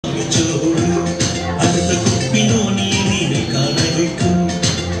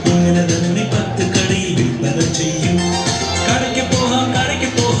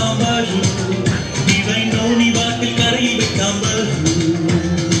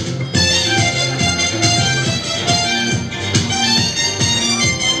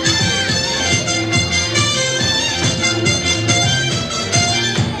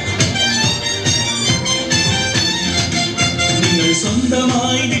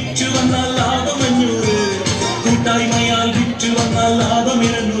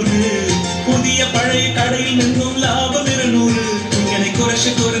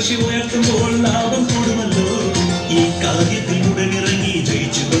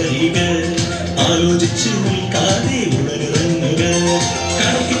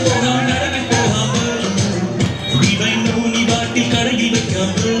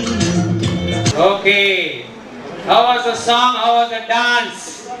Okay. How was the song? How was the dance?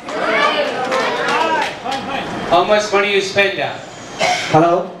 How much money you spent?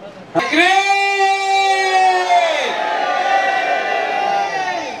 Hello? Great!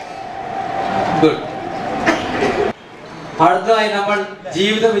 Good. അടുത്തതായി നമ്മൾ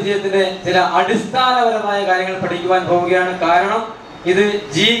ജീവിത വിജയത്തിന്റെ ചില അടിസ്ഥാനപരമായ കാര്യങ്ങൾ പഠിക്കുവാൻ പോവുകയാണ്. കാരണം ഇത്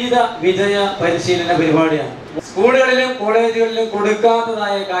ജീവിത വിജയ പരിശീലന പരിപാടിയാണ്. സ്കൂളുകളിലും കോളേജുകളിലും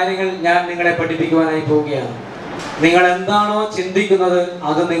കൊടുക്കാത്തതായ കാര്യങ്ങൾ ഞാൻ നിങ്ങളെ പഠിപ്പിക്കുവാനായി പോവുകയാണ്. നിങ്ങൾ എന്താണോ ചിന്തിക്കുന്നത്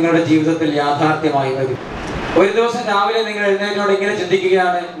അത് നിങ്ങളുടെ ജീവിതത്തിൽ യാഥാർത്ഥ്യമായി വരും. ഒരു ദിവസം രാവിലെ നിങ്ങൾ എഴുന്നേറ്റോട് ഇങ്ങനെ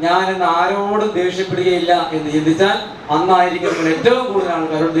ചിന്തിക്കുകയാണ്, ഞാൻ ഇന്ന് ആരോടും ദേഷ്യപ്പെടുകയില്ല എന്ന് ചിന്തിച്ചാൽ അന്നായിരിക്കും നിങ്ങൾ ഏറ്റവും കൂടുതൽ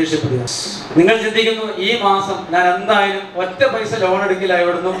ആൾക്കാരോട് ദേഷ്യപ്പെടുക. നിങ്ങൾ ചിന്തിക്കുന്നു, ഈ മാസം ഞാൻ എന്തായാലും ഒറ്റ പൈസ ലോൺ എടുക്കില്ല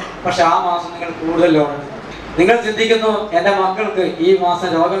എവിടുന്നു, പക്ഷെ ആ മാസം നിങ്ങൾ കൂടുതൽ ലോൺ എടുക്കും. നിങ്ങൾ ചിന്തിക്കുന്നു, എൻ്റെ മക്കൾക്ക് ഈ മാസം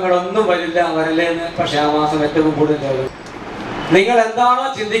രോഗങ്ങളൊന്നും വരില്ലേ എന്ന്, പക്ഷെ ആ മാസം ഏറ്റവും കൂടുതൽ രോഗം. നിങ്ങൾ എന്താണോ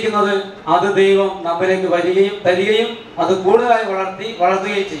ചിന്തിക്കുന്നത് അത് ദൈവം നമ്മിലേക്ക് തരികയും അത് കൂടുതലായി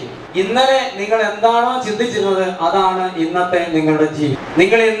വളർത്തുകയും ചെയ്യും. ഇന്നലെ നിങ്ങൾ എന്താണോ ചിന്തിച്ചിരുന്നത് അതാണ് ഇന്നത്തെ നിങ്ങളുടെ ജീവിതം.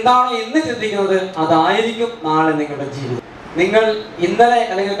 നിങ്ങൾ എന്താണോ ഇന്ന് ചിന്തിക്കുന്നത് അതായിരിക്കും നാളെ നിങ്ങളുടെ ജീവിതം. നിങ്ങൾ ഇന്നലെ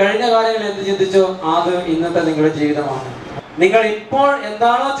അല്ലെങ്കിൽ കഴിഞ്ഞ കാലങ്ങളിൽ എന്ത് ചിന്തിച്ചോ അത് ഇന്നത്തെ നിങ്ങളുടെ ജീവിതമാണ്. നിങ്ങൾ ഇപ്പോൾ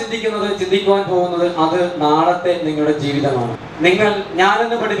എന്താണോ ചിന്തിക്കുവാൻ പോകുന്നത് അത് നാളത്തെ നിങ്ങളുടെ ജീവിതമാണ്.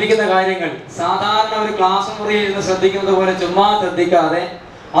 ഞാനെന്ന് പഠിപ്പിക്കുന്ന കാര്യങ്ങൾ സാധാരണ ഒരു ക്ലാസ് മുറിയിൽ ഇരുന്ന് ശ്രദ്ധിക്കുന്നത് പോലെ ചുമ്മാ ശ്രദ്ധിക്കാതെ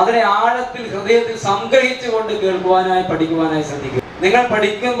അതിനെ ആഴത്തിൽ ഹൃദയത്തിൽ സംഗ്രഹിച്ചുകൊണ്ട് കേൾക്കുവാനായി പഠിക്കുവാനായി ശ്രദ്ധിക്കുക. നിങ്ങൾ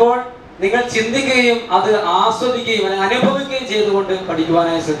പഠിക്കുമ്പോൾ നിങ്ങൾ ചിന്തിക്കുകയും അത് ആസ്വദിക്കുകയും അനുഭവിക്കുകയും ചെയ്തുകൊണ്ട്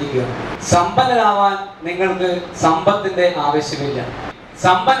പഠിക്കുവാനായി ശ്രദ്ധിക്കുക. സമ്പന്നനാവാൻ നിങ്ങൾക്ക് സമ്പത്തിന്റെ ആവശ്യമില്ല.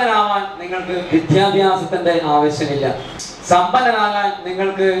 സമ്പന്നനാവാൻ നിങ്ങൾക്ക് വിദ്യാഭ്യാസത്തിന്റെ ആവശ്യമില്ല. സമ്പന്നനാകാൻ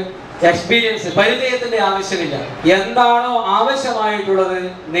നിങ്ങൾക്ക് പരിചയത്തിന്റെ ആവശ്യമില്ല. എന്താണോ ആവശ്യമായിട്ടുള്ളത്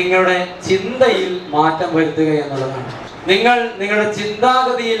നിങ്ങളുടെ ചിന്തയിൽ മാറ്റം വരുത്തുക എന്നുള്ളതാണ്. നിങ്ങൾ നിങ്ങളുടെ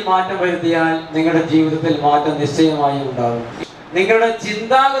ചിന്താഗതിയിൽ മാറ്റം വരുത്തിയാൽ നിങ്ങളുടെ ജീവിതത്തിൽ മാറ്റം നിശ്ചയമായും ഉണ്ടാകും. നിങ്ങളുടെ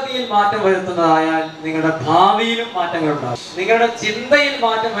ചിന്താഗതിയിൽ മാറ്റം വരുത്തുന്നതായാൽ നിങ്ങളുടെ ഭാവിയിലും മാറ്റങ്ങൾ ഉണ്ടാകും. നിങ്ങളുടെ ചിന്തയിൽ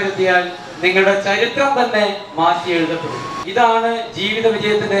മാറ്റം വരുത്തിയാൽ നിങ്ങളുടെ ചരിത്രം തന്നെ മാറ്റി എഴുതപ്പെടും. ഇതാണ് ജീവിത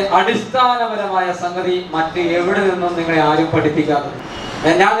വിജയത്തിന്റെ അടിസ്ഥാനപരമായ സംഗതി. മറ്റ് എവിടെ നിന്നും നിങ്ങളെ ആരും പഠിപ്പിക്കാത്തത്.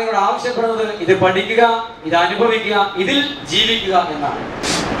 ഞാൻ നിങ്ങളോട് ആവശ്യപ്പെടുന്നത് ഇത് പഠിക്കുക, ഇത് അനുഭവിക്കുക, ഇതിൽ ജീവിക്കുക എന്നാണ്.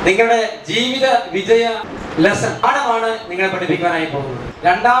 നിങ്ങളുടെ ജീവിത വിജയ പാഠമാണ് നിങ്ങളെ പഠിപ്പിക്കാനായി പോകുന്നത്.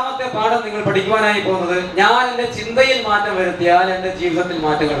 രണ്ടാമത്തെ പാഠം നിങ്ങൾ പഠിക്കുവാനായി പോകുന്നത്, ഞാൻ എൻ്റെ ചിന്തയിൽ മാറ്റം വരുത്തിയാൽ എൻ്റെ ജീവിതത്തിൽ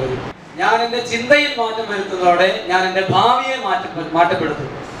മാറ്റങ്ങൾ വരും. ഞാൻ എൻ്റെ ചിന്തയിൽ മാറ്റം വരുത്തുന്നതോടെ ഞാൻ എൻ്റെ ഭാവിയെ മാറ്റപ്പെടുത്തും.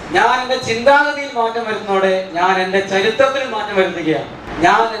 ഞാൻ എൻ്റെ ചിന്താഗതിയിൽ മാറ്റം വരുത്തുന്നതോടെ ഞാൻ എൻ്റെ ചരിത്രത്തിൽ മാറ്റം വരുത്തുകയാണ്.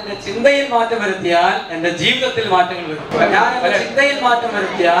 ഞാൻ എൻ്റെ ചിന്തയിൽ മാറ്റം വരുത്തിയാൽ എൻ്റെ ജീവിതത്തിൽ മാറ്റങ്ങൾ വരും. ഞാൻ എൻ്റെ ചിന്തയിൽ മാറ്റം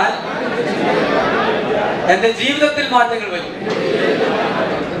വരുത്തിയാൽ എൻ്റെ ജീവിതത്തിൽ മാറ്റങ്ങൾ വരും.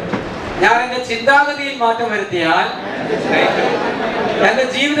 ഞാൻ എൻ്റെ ചിന്താഗതിയിൽ മാറ്റം വരുത്തിയാൽ എൻ്റെ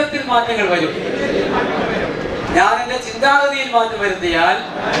ജീവിതത്തിൽ മാറ്റങ്ങൾ വരും. ഞാൻ എൻ്റെ ചിന്താഗതിയിൽ മാറ്റം വരുത്തിയാൽ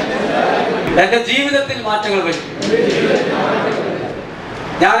എൻ്റെ ജീവിതത്തിൽ മാറ്റങ്ങൾ വരും.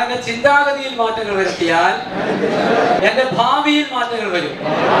 ഞാൻ എൻ്റെ ചിന്താഗതിയിൽ മാറ്റങ്ങൾ വരുത്തിയാൽ എൻ്റെ ഭാവിയിൽ മാറ്റങ്ങൾ വരും.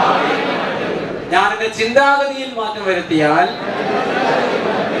 ഞാൻ എൻ്റെ ചിന്താഗതിയിൽ മാറ്റം വരുത്തിയാൽ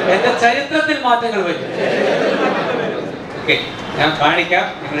എൻ്റെ ചരിത്രത്തിൽ മാറ്റങ്ങൾ വരും. ഓക്കെ, ഞാൻ കാണിക്കാം,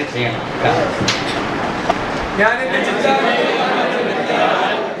 നിങ്ങൾ ചെയ്യണം. ഞാൻ എൻ്റെ ചിന്താഗതിയിൽ മാറ്റം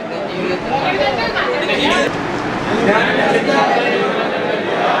വരുത്തിയാൽ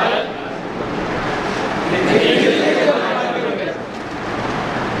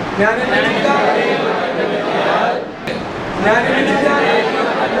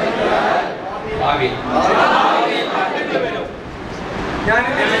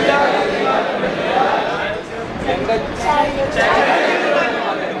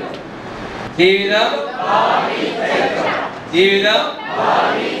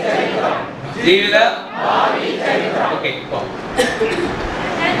ജീവിതം okay.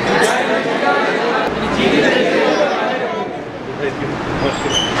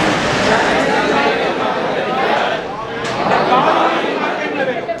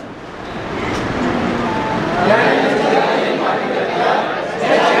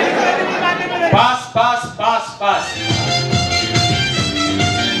 Pass.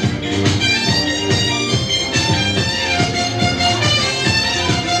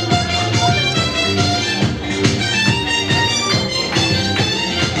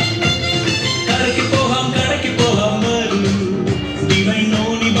 Divine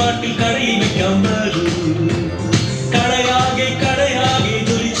Noni bottle kadai vekkamaru kadayage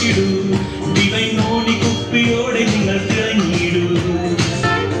dolichidu Divine Noni kuppiyode ningal thirangidu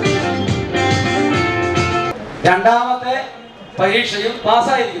രണ്ടാമത്തെ പരീക്ഷയും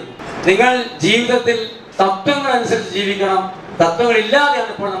പാസ്സായിരിക്കുന്നു. നിങ്ങൾ ജീവിതത്തിൽ തത്വങ്ങൾ അനുസരിച്ച് ജീവിക്കണം. തത്വങ്ങൾ ഇല്ലാതെയാണ്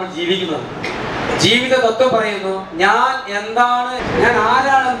ഇപ്പോൾ നമ്മൾ ജീവിക്കുന്നത്. ജീവിത തത്വം പറയുന്നു, ഞാൻ എന്താണ്, ഞാൻ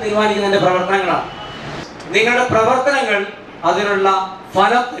ആരാണെന്ന് തീരുമാനിക്കുന്ന എന്റെ പ്രവർത്തനങ്ങളാണ്. നിങ്ങളുടെ പ്രവർത്തനങ്ങൾ അതിനുള്ള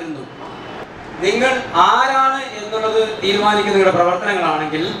ഫലം തരുന്നു. നിങ്ങൾ ആരാണ് എന്നുള്ളത് തീരുമാനിക്കുന്ന നിങ്ങളുടെ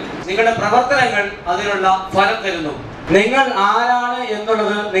പ്രവർത്തനങ്ങളാണെങ്കിൽ നിങ്ങളുടെ പ്രവർത്തനങ്ങൾ അതിനുള്ള ഫലം തരുന്നു. നിങ്ങൾ ആരാണ്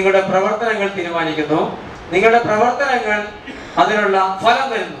എന്നുള്ളത് നിങ്ങളുടെ പ്രവർത്തനങ്ങൾ തീരുമാനിക്കുന്നു. നിങ്ങളുടെ പ്രവർത്തനങ്ങൾ അതിനുള്ള ഫലം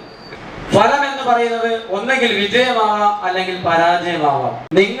തരുന്നു. ഫലം എന്ന് പറയുന്നത് ഒന്നെങ്കിൽ വിജയമാവാം അല്ലെങ്കിൽ പരാജയമാവാം.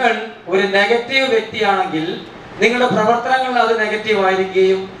 നിങ്ങൾ ഒരു നെഗറ്റീവ് വ്യക്തിയാണെങ്കിൽ നിങ്ങളുടെ പ്രവർത്തനങ്ങൾ അത് നെഗറ്റീവ്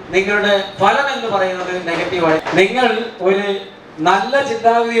ആയിരിക്കുകയും നിങ്ങളുടെ ഫലം എന്ന് പറയുന്നത് നെഗറ്റീവായി. നിങ്ങൾ ഒരു നല്ല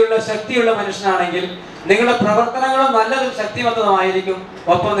ചിന്താഗതിയുള്ള ശക്തിയുള്ള മനുഷ്യനാണെങ്കിൽ നിങ്ങളുടെ പ്രവർത്തനങ്ങളും നല്ലതും ശക്തിമത്തമായിരിക്കും.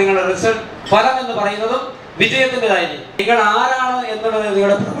 ഒപ്പം നിങ്ങളുടെ റിസൾട്ട് ഫലം എന്ന് പറയുന്നതും വിജയത്തിൻ്റെതായിരിക്കും. നിങ്ങൾ ആരാണ് എന്നുള്ളത്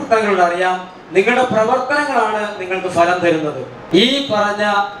നിങ്ങളുടെ പ്രവർത്തനങ്ങളിൽ അറിയാം. നിങ്ങളുടെ പ്രവർത്തനങ്ങളാണ് നിങ്ങൾക്ക് ഫലം തരുന്നത്. ഈ പറഞ്ഞ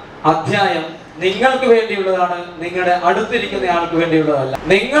അധ്യായം നിങ്ങൾക്ക് വേണ്ടിയുള്ളതാണ്, നിങ്ങളുടെ അടുത്തിരിക്കുന്ന ആൾക്ക് വേണ്ടിയുള്ളതല്ല.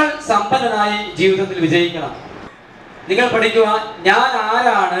 നിങ്ങൾ സമ്പന്നനായി ജീവിതത്തിൽ വിജയിക്കണം. നിങ്ങൾ പഠിക്കുക, ഞാൻ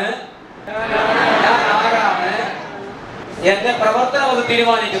ആരാണ്, എന്റെ പ്രവർത്തനം അത്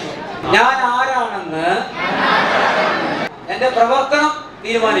തീരുമാനിക്കുന്നു. ഞാൻ ആരാണെന്ന് എന്റെ പ്രവർത്തനം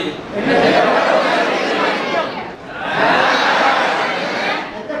തീരുമാനിക്കുന്നു.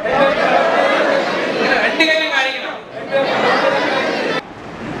 രണ്ട് കാര്യം കാണിക്കണം.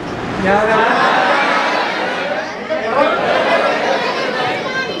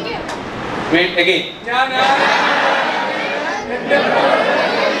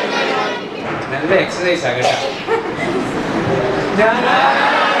 നല്ല എക്സസൈസ് ആകട്ടെ.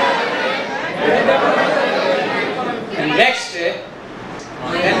 നെക്സ്റ്റ്,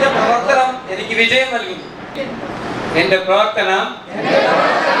 എന്റെ പ്രവർത്തനം എനിക്ക് വിജയം നൽകുന്നു. എന്റെ പ്രവർത്തനം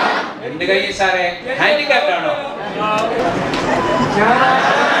രണ്ട് കൈ സാറേ ഹാൻഡിക്യാപ്ഡ് ആണോ?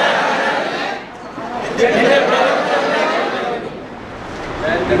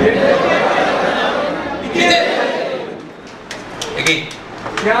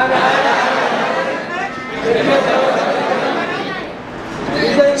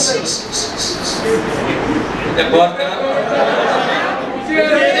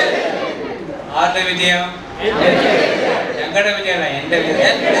 ആരുടെ വിജയം? ഞങ്ങളുടെ വിജയമല്ല, എന്റെ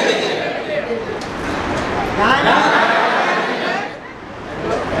വിജയം.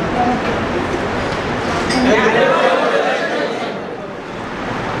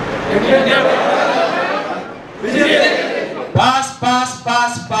 Pass pass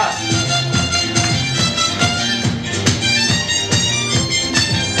pass pass.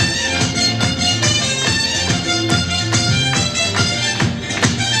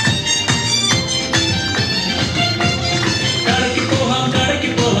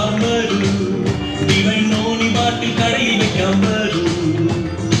 Divine Noni ബാട്ടിൽ കടയിൽ വെക്കാൻ വരൂ.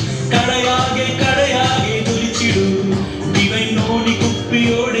 കടയാകെ കടയാകെ തൊലിച്ചിടൂ. Divine Noni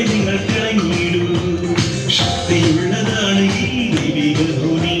കുപ്പിയോടെ നിങ്ങൾ കിളങ്ങിടൂ. ശക്തിയുള്ളതാണ് ഈ ദൈവിക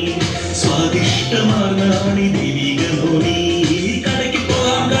നോനി, സ്വാദിഷ്ടമാർന്നാണ് ദൈവിക നോനി. കടയ്ക്ക്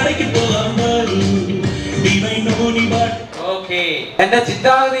പോകാം വരൂ. Divine Noni ബാട്ടിൽ. ഓക്കേ, എന്റെ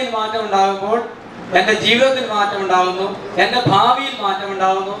ചിന്താഗതിയിൽ മാറ്റം ഉണ്ടാകുമ്പോൾ എന്റെ ജീവിതത്തിൽ മാറ്റം ഉണ്ടാകുന്നു, എന്റെ ഭാവിയിൽ മാറ്റം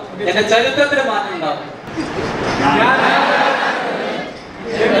ഉണ്ടാകുന്നു, എന്റെ ചരിത്രത്തിൽ മാറ്റം ഉണ്ടാകുന്നു.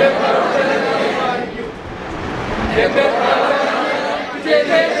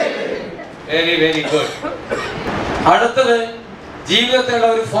 Very very good. അടുത്തത് ജീവിതത്തിലുള്ള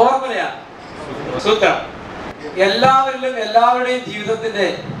ഒരു ഫോർമുലയാണ്, സൂത്രം. എല്ലാവരുടെയും ജീവിതത്തിന്റെ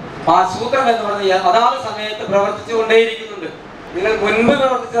ആ സൂത്രം എന്ന് പറഞ്ഞാൽ അതാത് സമയത്ത് പ്രവർത്തിച്ചു കൊണ്ടേയിരിക്കുന്നുണ്ട്. നിങ്ങൾ മുൻപ്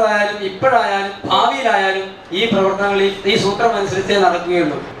പ്രവർത്തിച്ചതായാലും ഇപ്പോഴായാലും ഭാവിയിലായാലും ഈ പ്രവർത്തനങ്ങളിൽ ഈ സൂത്രം അനുസരിച്ചേ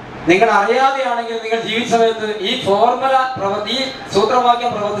നടക്കുകയുള്ളൂ. നിങ്ങൾ അറിയാതെയാണെങ്കിൽ നിങ്ങൾ ജീവിത സമയത്ത് ഈ ഫോർമുല ഈ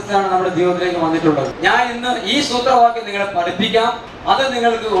സൂത്രവാക്യം പ്രവർത്തിച്ചാണ് നമ്മുടെ ജീവിതത്തിലേക്ക് വന്നിട്ടുള്ളത്. ഞാൻ ഇന്ന് ഈ സൂത്രവാക്യം നിങ്ങളെ പഠിപ്പിക്കാം. അത്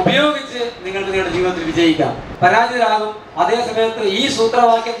നിങ്ങൾക്ക് ഉപയോഗിച്ച് നിങ്ങൾക്ക് നിങ്ങളുടെ ജീവിതത്തിൽ വിജയിക്കാം. പരാജിതരാകും. അതേ സമയത്ത് ഈ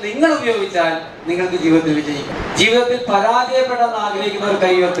സൂത്രവാക്യം നിങ്ങൾ ഉപയോഗിച്ചാൽ നിങ്ങൾക്ക് ജീവിതത്തിൽ വിജയിക്കാം. ജീവിതത്തിൽ പരാജയപ്പെടാൻ ആഗ്രഹിക്കുന്നവർ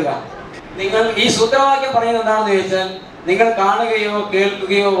കൈ ഉയർത്തുക. നിങ്ങൾ ഈ സൂത്രവാക്യം പറയുന്നത് എന്താണെന്ന് ചോദിച്ചാൽ, നിങ്ങൾ കാണുകയോ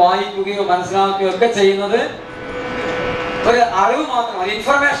കേൾക്കുകയോ വായിക്കുകയോ മനസ്സിലാക്കുകയോ ഒക്കെ ചെയ്യുന്നത് ഒരു അറിവ് മാത്രമാണ്,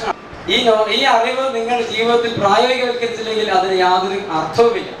 ഇൻഫർമേഷൻ ആണ്. ഈ അറിവ് നിങ്ങൾ ജീവിതത്തിൽ പ്രായോഗികവൽക്കരിച്ചില്ലെങ്കിൽ അതിന് യാതൊരു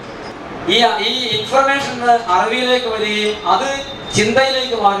അർത്ഥവുമില്ല. ഈ ഇൻഫർമേഷൻ അറിവിലേക്ക് വരികയും അത്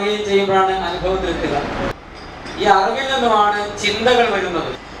ചിന്തയിലേക്ക് മാറുകയും ചെയ്യുമ്പോഴാണ് അനുഭവത്തിലെത്തുക. ഈ അറിവിൽ നിന്നുമാണ് ചിന്തകൾ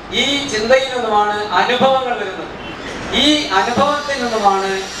വരുന്നത്. ഈ ചിന്തയിൽ നിന്നുമാണ് അനുഭവങ്ങൾ വരുന്നത്. ഈ അനുഭവത്തിൽ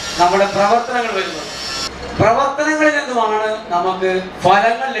നിന്നുമാണ് നമ്മുടെ പ്രവർത്തനങ്ങൾ വരുന്നത്. പ്രവർത്തനങ്ങളിൽ നിന്നുമാണ് നമുക്ക്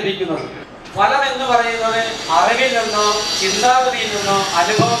ഫലങ്ങൾ ലഭിക്കുന്നത്. ഫലം എന്ന് പറയുന്നത് അറിവിൽ നിന്നോ ചിന്താഗതിയിൽ നിന്നോ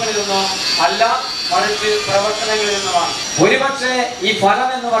അനുഭവങ്ങളിൽ നിന്നോ അല്ല, മറിച്ച് പ്രവർത്തനങ്ങളിൽ നിന്നുമാണ്. ഒരുപക്ഷെ ഈ ഫലം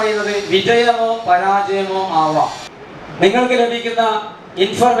എന്ന് പറയുന്നത് വിജയമോ പരാജയമോ ആവാം. നിങ്ങൾക്ക് ലഭിക്കുന്ന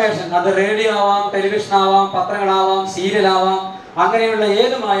ഇൻഫർമേഷൻ, അത് റേഡിയോ ആവാം, ടെലിവിഷൻ ആവാം, പത്രങ്ങളാവാം, സീരിയൽ ആവാം, അങ്ങനെയുള്ള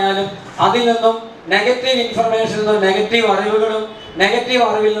ഏതുമായാലും അതിൽ നിന്നും നെഗറ്റീവ് ഇൻഫർമേഷനിൽ നിന്നും നെഗറ്റീവ് അറിവുകളും, നെഗറ്റീവ്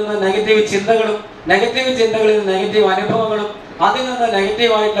അറിവിൽ നിന്ന് നെഗറ്റീവ് ചിന്തകളും, നെഗറ്റീവ് ചിന്തകളിൽ നിന്ന് നെഗറ്റീവ് അനുഭവങ്ങളും, അതിൽ നിന്ന്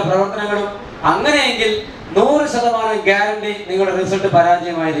നെഗറ്റീവായിട്ടുള്ള പ്രവർത്തനങ്ങളും, അങ്ങനെയെങ്കിൽ 100% ഗ്യാരണ്ടി നിങ്ങളുടെ റിസൾട്ട്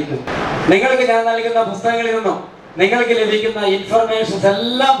പരാജയമായിരിക്കും. നിങ്ങൾക്ക് ഞാൻ നൽകുന്ന പുസ്തകങ്ങളിൽ നിന്നും നിങ്ങൾക്ക് ലഭിക്കുന്ന ഇൻഫർമേഷൻസ്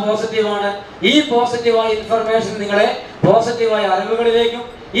എല്ലാം പോസിറ്റീവാണ്. ഈ പോസിറ്റീവായ ഇൻഫർമേഷൻ നിങ്ങളെ പോസിറ്റീവായ അറിവുകളിലേക്കും,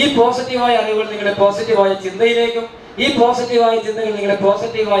 ഈ പോസിറ്റീവായ അറിവുകൾ നിങ്ങളെ പോസിറ്റീവായ ചിന്തയിലേക്കും, ഈ പോസിറ്റീവായ ചിന്തകൾ നിങ്ങളെ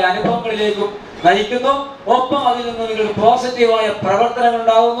പോസിറ്റീവായ അനുഭവങ്ങളിലേക്കും നയിക്കുന്നു. ഒപ്പം അതിൽ നിന്ന് നിങ്ങൾക്ക് പോസിറ്റീവായ പ്രവർത്തനങ്ങൾ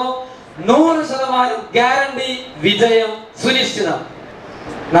ഉണ്ടാകുന്നു. 100% ഗ്യാരണ്ടി, വിജയം സുനിശ്ചിതം.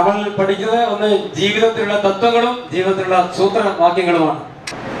 നമ്മൾ പഠിക്കുന്നത് ഒന്ന് ജീവിതത്തിലുള്ള തത്വങ്ങളും ജീവിതത്തിലുള്ള സൂത്രവാക്യങ്ങളുമാണ്.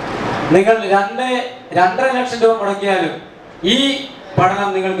 നിങ്ങൾ 2.5 ലക്ഷം രൂപ മുടക്കിയാലും ഈ പഠനം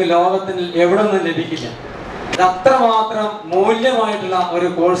നിങ്ങൾക്ക് ലോകത്തിൽ എവിടെ നിന്നും ലഭിക്കില്ല. ഇത് അത്രമാത്രം മൂല്യമായിട്ടുള്ള ഒരു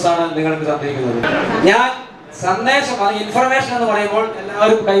കോഴ്സാണ് നിങ്ങൾക്ക് തന്നിരിക്കുന്നത്. ഞാൻ സന്ദേശം, ഇൻഫർമേഷൻ എന്ന് പറയുമ്പോൾ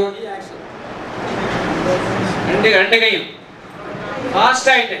എല്ലാവരും കൈകൊണ്ട് രണ്ട് കൈയും ഫാസ്റ്റ്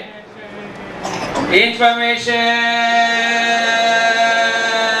ആയിട്ട് ഇൻഫർമേഷൻ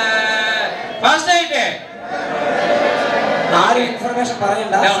ഫാസ്റ്റ് ആയിട്ട്. ആരും ഇൻഫർമേഷൻ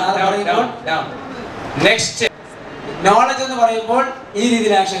പറയണ്ട. നെക്സ്റ്റ് നോളജ് എന്ന് പറയുമ്പോൾ ഈ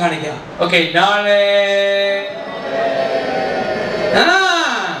രീതിയിൽ ആക്ഷൻ കാണിക്കാം. Okay, knowledge.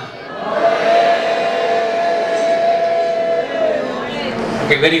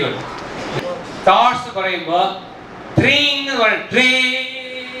 Okay, very good. Thoughts പറയുമ്പോൾ ട്രീ എന്ന് പറയും. Tree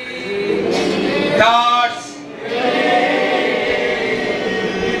thoughts.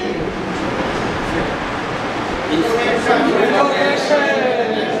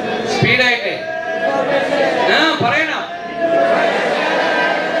 സ്പീഡായിട്ട് പറയണം.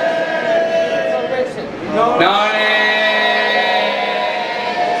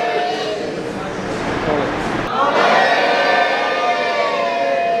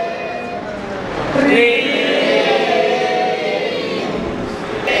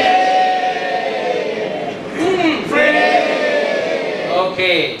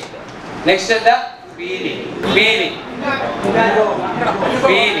 Okay. Next is the feeling. Feeling.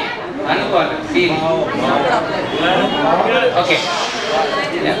 Feeling. Feeling. Okay.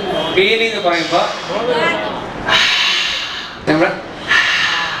 Feeling എന്ന് പറയുമ്പോൾ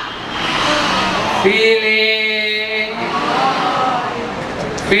feeling.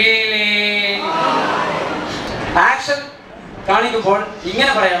 ആക്ഷൻ കാണിക്കുമ്പോൾ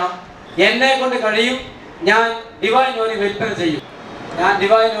ഇങ്ങനെ പറയണം: എന്നെ കൊണ്ട് കഴിയും, ഞാൻ ഡിവൈൻ നോണി വിൽപ്പന ചെയ്യും. ഞാൻ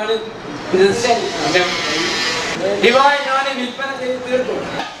ഡിവൈൻ നോണി വിൽപ്പന ചെയ്ത് തീർക്കും.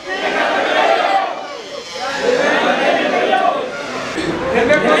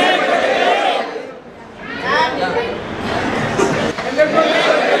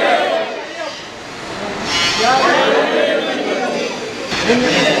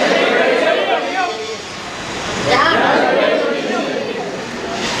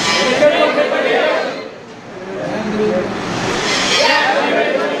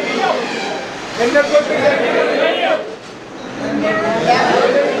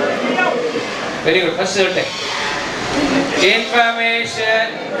 Very good. First take information.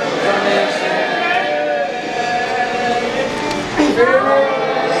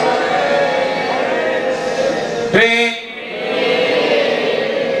 Brain.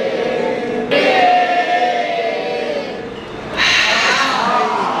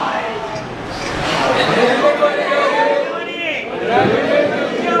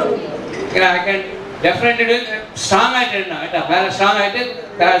 I can definitely do it. Strong at it now. Strong at it.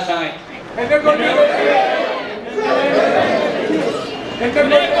 Strong at it.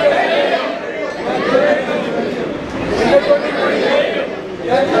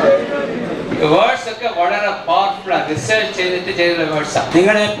 Words ഒക്കെ വളരെ പവർഫുൾ ആണ്. റിസർച്ച് ചെയ്തിട്ടുള്ള വേർഡ്സ് ആണ്.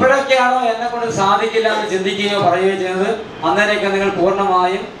 നിങ്ങൾ എപ്പോഴൊക്കെയാണോ എന്നെ കൊണ്ട് സാധിക്കില്ല എന്ന് ചിന്തിക്കുകയോ പറയുകയോ ചെയ്യുന്നത്, അന്നേരമൊക്കെ നിങ്ങൾ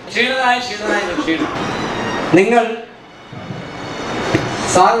പൂർണ്ണമായും ക്ഷീണിതനായി നിങ്ങൾ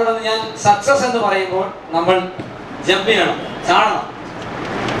സാറിവിടെ ഞാൻ സക്സസ് എന്ന് പറയുമ്പോൾ നമ്മൾ ജമ്പ് ചെയ്യണം, ചാടണം.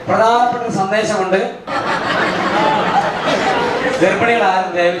 പ്രധാനപ്പെട്ട സന്ദേശമുണ്ട്.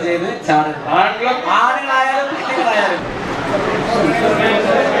 ഗർഭിണികളായാലും ദയവ് ചെയ്ത് ചാടണം. ആണുങ്ങളായാലും പെണ്ണുങ്ങളായാലും.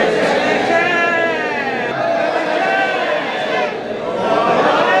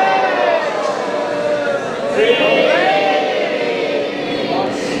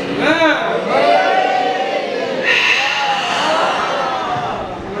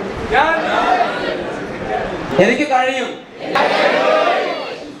 എനിക്ക് കഴിയും.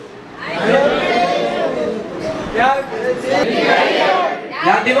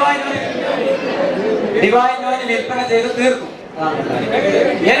 ഡിവൈൻ നോനി വിൽപ്പന ചെയ്ത് തീർക്കും.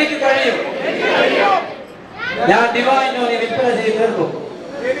 എനിക്ക് കഴിയും. ഞാൻ ഡിവൈൻ നോനി വിൽപ്പന ചെയ്ത് തീർക്കും.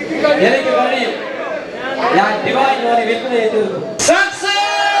 എനിക്ക് കഴിയും. ഞാൻ ഡിവൈൻ നോനി വിൽപ്പന ചെയ്ത് തീർക്കും.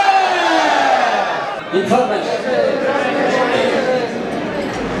 ഇൻഫർമേഷൻ.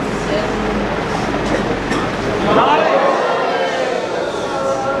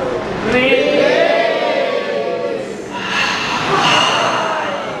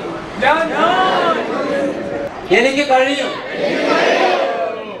 എനിക്ക് കഴിയും.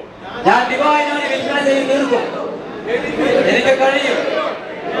 ഞാൻ ഡിവൈൻ നോനി വിൽപ്പന ചെയ്ത് തീർക്കും. എനിക്ക് കഴിയും.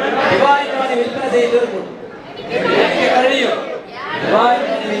 ഡിവൈൻ നോനി വിൽപ്പന ചെയ്ത് തീർക്കും. എനിക്ക് കഴിയും. ഡിവൈൻ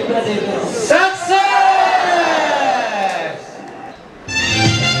നോനി വിൽപ്പന ചെയ്ത് തീർക്കും.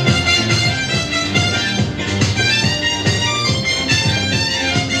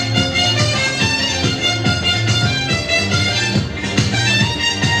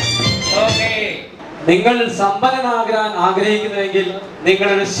 നിങ്ങൾ സമ്പന്നനാകാൻ ആഗ്രഹിക്കുന്നുവെങ്കിൽ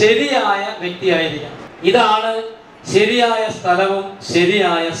നിങ്ങളൊരു ശരിയായ വ്യക്തിയായിരിക്കണം. ഇതാണ് ശരിയായ സ്ഥലവും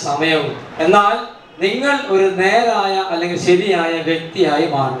ശരിയായ സമയവും. എന്നാൽ നിങ്ങൾ ഒരു നേരായ അല്ലെങ്കിൽ ശരിയായ വ്യക്തിയായി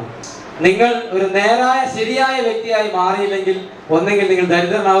മാറും. നിങ്ങൾ ഒരു നേരായ ശരിയായ വ്യക്തിയായി മാറിയില്ലെങ്കിൽ ഒന്നെങ്കിൽ നിങ്ങൾ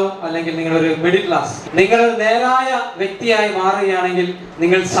ദരിദ്രനാവും, അല്ലെങ്കിൽ നിങ്ങളൊരു മിഡിൽ ക്ലാസ്. നിങ്ങളൊരു നേരായ വ്യക്തിയായി മാറുകയാണെങ്കിൽ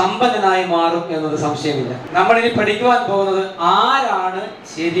നിങ്ങൾ സമ്പന്നനായി മാറും എന്നത് സംശയമില്ല. നമ്മളിനി പഠിക്കുവാൻ പോകുന്നത് ആരാണ്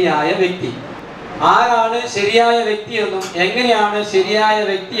ശരിയായ വ്യക്തി, ആരാണ് ശരിയായ വ്യക്തി എന്നും എങ്ങനെയാണ് ശരിയായ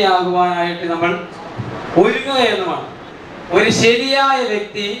വ്യക്തിയാകുവാനായിട്ട് നമ്മൾ ഒരുങ്ങുക എന്നുമാണ്. ഒരു ശരിയായ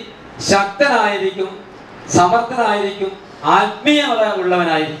വ്യക്തി ശക്തനായിരിക്കും, സമർത്ഥനായിരിക്കും, ആത്മീയത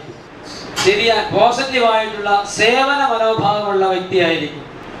ഉള്ളവനായിരിക്കും, ശരിയായ പോസിറ്റീവായിട്ടുള്ള സേവന മനോഭാവമുള്ള വ്യക്തിയായിരിക്കും.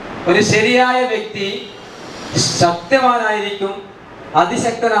 ഒരു ശരിയായ വ്യക്തി ശക്തവാനായിരിക്കും,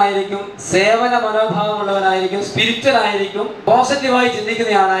 അതിശക്തനായിരിക്കും, സേവന മനോഭാവമുള്ളവനായിരിക്കും, സ്പിരിച്വൽ ആയിരിക്കും, പോസിറ്റീവായി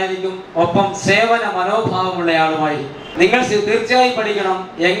ചിന്തിക്കുന്നയാളായിരിക്കും, ഒപ്പം സേവന മനോഭാവമുള്ളയാളുമായിരിക്കും. നിങ്ങൾ തീർച്ചയായും പഠിക്കണം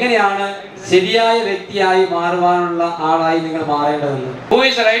എങ്ങനെയാണ് ശരിയായ വ്യക്തിയായി മാറുവാനുള്ള ആളായി നിങ്ങൾ മാറേണ്ടതെന്ന്. Who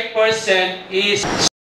is the right person is